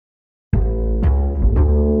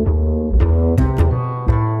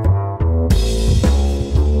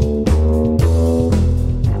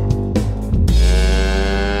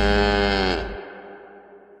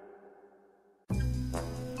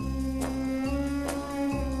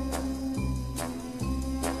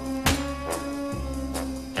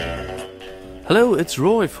Hello, it's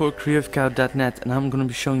Roy for CreativeCow.net, and I'm gonna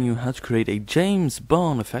be showing you how to create a James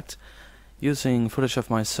Bond effect using footage of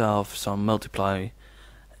myself, some multiply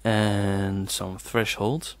and some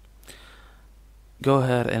threshold. Go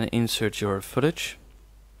ahead and insert your footage.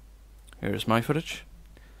 Here's my footage.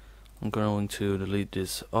 I'm going to delete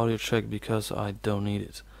this audio track because I don't need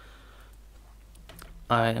it.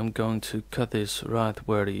 I am going to cut this right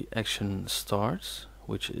where the action starts,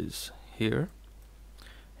 which is here,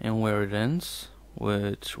 and where it ends,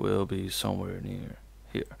 which will be somewhere near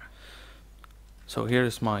here. So here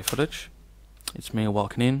is my footage. It's me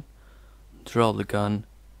walking in, draw the gun,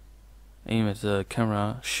 aim at the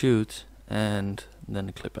camera, shoot, and then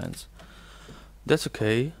the clip ends. That's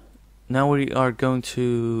okay. Now we are going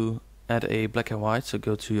to add a black and white, so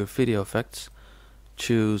go to your video effects,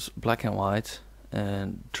 choose black and white,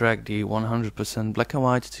 and drag the 100% black and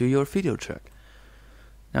white to your video track.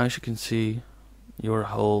 Now as you can see, your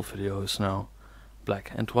whole video is now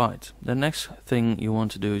black and white. The next thing you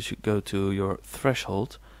want to do is you go to your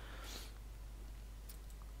threshold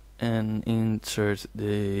and insert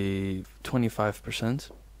the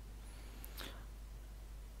 25%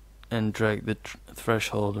 and drag the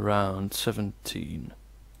threshold around 17.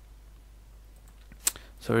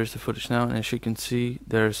 So here's the footage now, and as you can see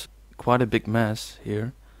there's quite a big mess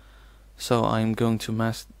here, so I'm going to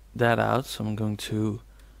mask that out. So I'm going to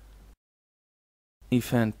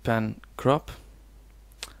event pan crop.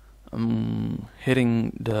 I'm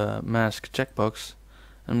hitting the mask checkbox.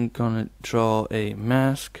 I'm gonna draw a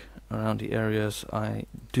mask around the areas I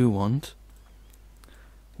do want,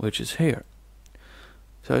 which is here.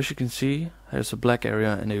 So as you can see, there's a black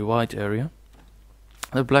area and a white area.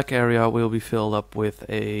 The black area will be filled up with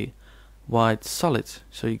a white solid.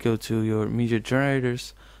 So you go to your media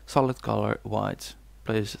generators, solid color white,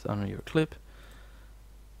 place it under your clip,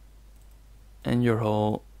 and your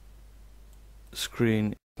whole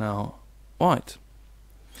screen is now white.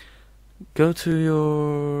 Go to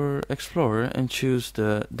your Explorer and choose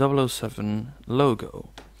the 007 logo.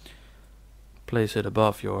 Place it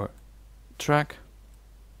above your track,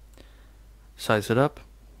 size it up,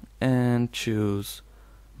 and choose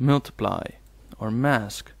multiply or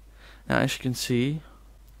mask. Now as you can see,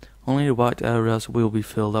 only the white areas will be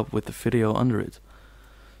filled up with the video under it.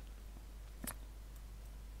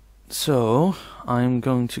 So I'm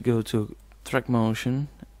going to go to track motion.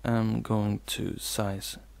 I'm going to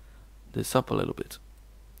size this up a little bit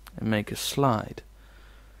and make a slide.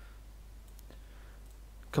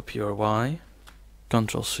 Copy your Y,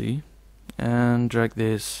 Ctrl C, and drag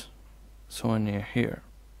this somewhere near here.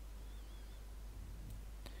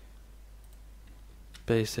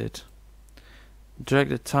 Paste it. Drag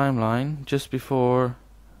the timeline just before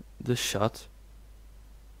the shot.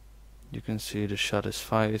 You can see the shot is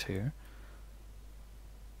fired here.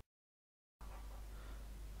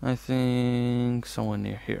 I think somewhere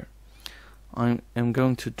near here. I am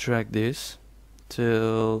going to drag this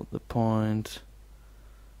till the point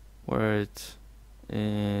where it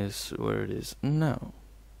is now.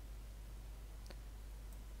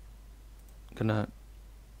 Gonna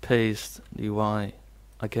paste the Y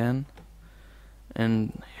again,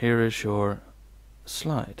 and here is your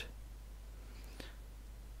slide.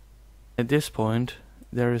 At this point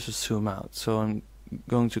there is a zoom out, so I'm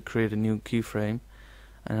going to create a new keyframe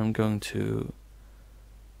and I'm going to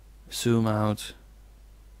zoom out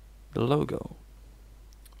the logo.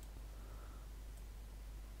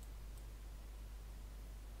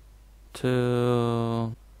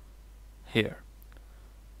 To here.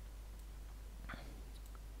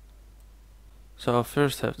 So I'll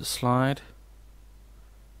first have the slide,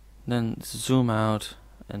 then zoom out,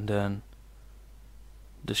 and then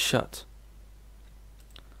the shot.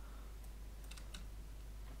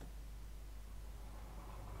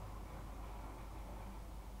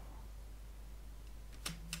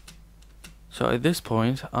 So at this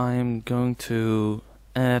point I'm going to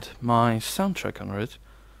add my soundtrack under it.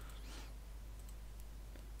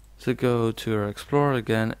 So go to your Explorer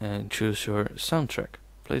again and choose your soundtrack.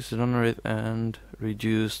 Place it under it and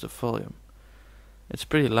reduce the volume. It's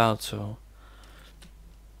pretty loud, so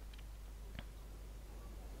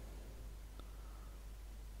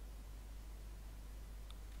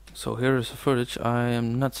here is the footage. I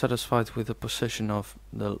am not satisfied with the position of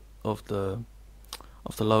the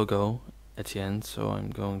logo at the end, so I'm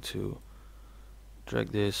going to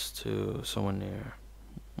drag this to somewhere near,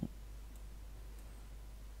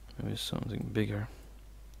 maybe something bigger.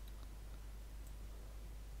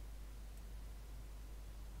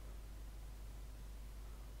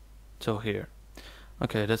 So here.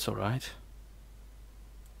 Okay, that's alright.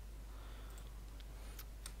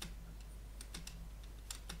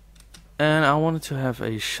 And I wanted to have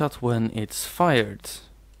a shot when it's fired.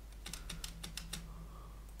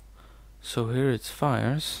 So here it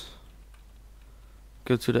fires.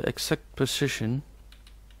 Go to the exact position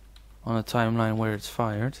on a timeline where it's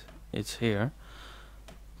fired. It's here.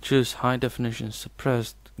 Choose high definition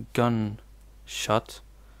suppressed gun shot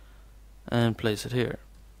and place it here.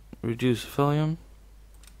 Reduce volume.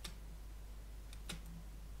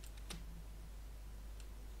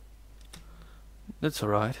 That's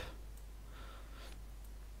alright.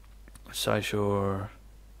 Size your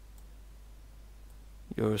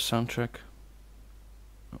soundtrack.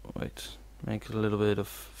 Wait, make a little bit of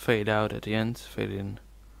fade out at the end, fade in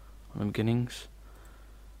on the beginnings.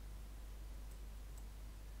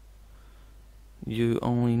 You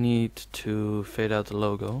only need to fade out the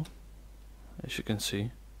logo, as you can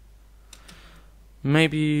see.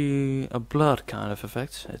 Maybe a blood kind of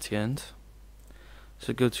effect at the end.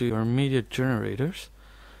 So go to your media generators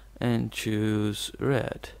and choose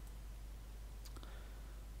red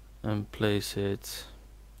and place it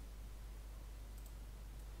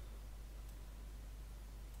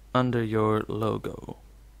under your logo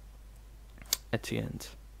at the end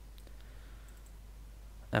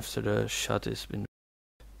after the shot has been,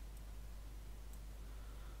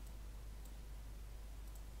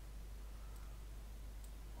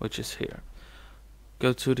 which is here.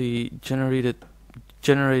 Go to the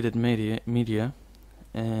generated media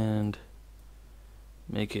and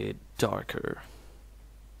make it darker.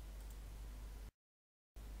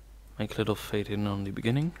 Make a little fade in on the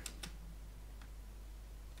beginning.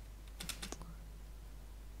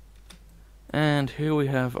 And here we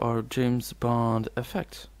have our James Bond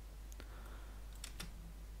effect.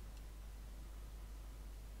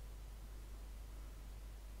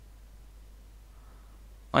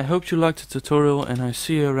 I hope you liked the tutorial, and I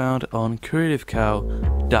see you around on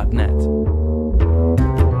creativecow.net.